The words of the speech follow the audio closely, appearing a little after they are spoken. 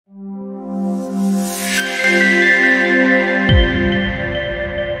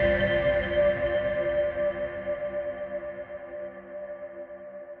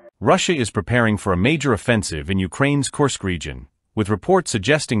Russia is preparing for a major offensive in Ukraine's Kursk region, with reports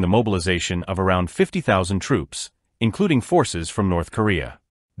suggesting the mobilization of around 50,000 troops, including forces from North Korea.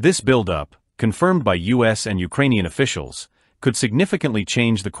 This buildup, confirmed by US and Ukrainian officials, could significantly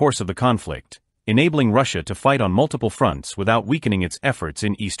change the course of the conflict, enabling Russia to fight on multiple fronts without weakening its efforts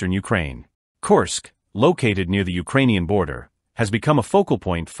in eastern Ukraine. Kursk, located near the Ukrainian border, has become a focal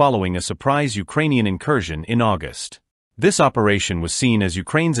point following a surprise Ukrainian incursion in August. This operation was seen as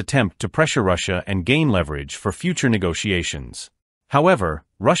Ukraine's attempt to pressure Russia and gain leverage for future negotiations. However,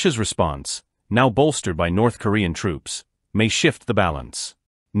 Russia's response, now bolstered by North Korean troops, may shift the balance.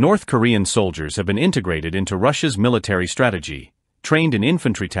 North Korean soldiers have been integrated into Russia's military strategy, trained in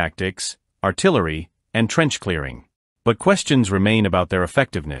infantry tactics, artillery, and trench clearing. But questions remain about their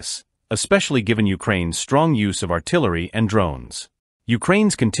effectiveness, especially given Ukraine's strong use of artillery and drones.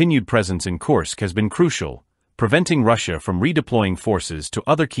 Ukraine's continued presence in Kursk has been crucial, preventing Russia from redeploying forces to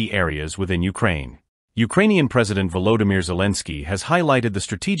other key areas within Ukraine. Ukrainian President Volodymyr Zelensky has highlighted the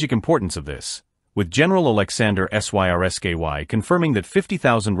strategic importance of this, with General Alexander Syrsky confirming that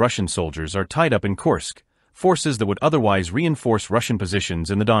 50,000 Russian soldiers are tied up in Kursk, forces that would otherwise reinforce Russian positions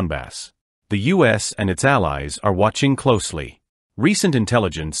in the Donbass. The US and its allies are watching closely. Recent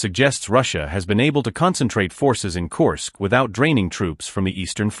intelligence suggests Russia has been able to concentrate forces in Kursk without draining troops from the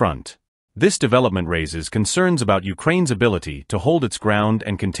Eastern Front. This development raises concerns about Ukraine's ability to hold its ground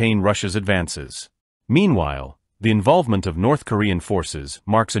and contain Russia's advances. Meanwhile, the involvement of North Korean forces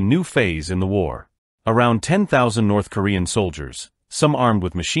marks a new phase in the war. Around 10,000 North Korean soldiers, some armed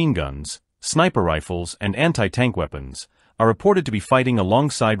with machine guns, sniper rifles, and anti-tank weapons, are reported to be fighting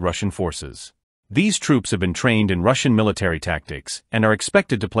alongside Russian forces. These troops have been trained in Russian military tactics and are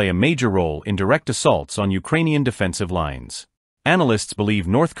expected to play a major role in direct assaults on Ukrainian defensive lines. Analysts believe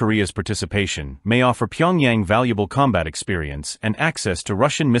North Korea's participation may offer Pyongyang valuable combat experience and access to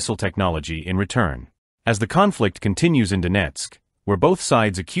Russian missile technology in return. As the conflict continues in Donetsk, where both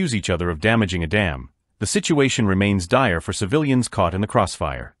sides accuse each other of damaging a dam, the situation remains dire for civilians caught in the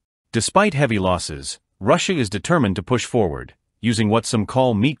crossfire. Despite heavy losses, Russia is determined to push forward, using what some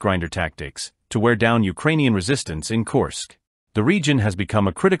call meat grinder tactics, to wear down Ukrainian resistance in Kursk. The region has become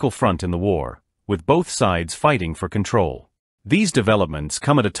a critical front in the war, with both sides fighting for control. These developments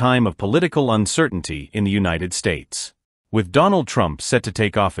come at a time of political uncertainty in the United States. With Donald Trump set to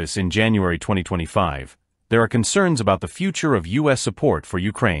take office in January 2025, there are concerns about the future of U.S. support for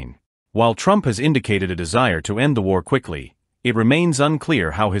Ukraine. While Trump has indicated a desire to end the war quickly, it remains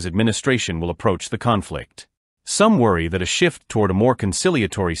unclear how his administration will approach the conflict. Some worry that a shift toward a more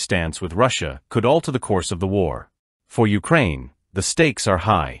conciliatory stance with Russia could alter the course of the war. For Ukraine, the stakes are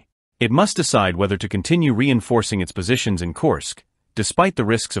high. It must decide whether to continue reinforcing its positions in Kursk, despite the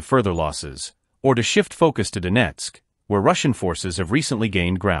risks of further losses, or to shift focus to Donetsk, where Russian forces have recently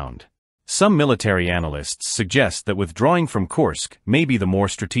gained ground. Some military analysts suggest that withdrawing from Kursk may be the more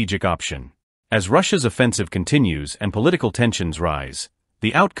strategic option. As Russia's offensive continues and political tensions rise,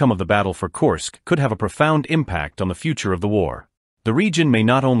 the outcome of the battle for Kursk could have a profound impact on the future of the war. The region may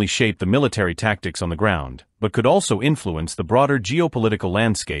not only shape the military tactics on the ground, but could also influence the broader geopolitical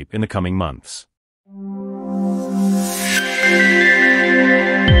landscape in the coming months.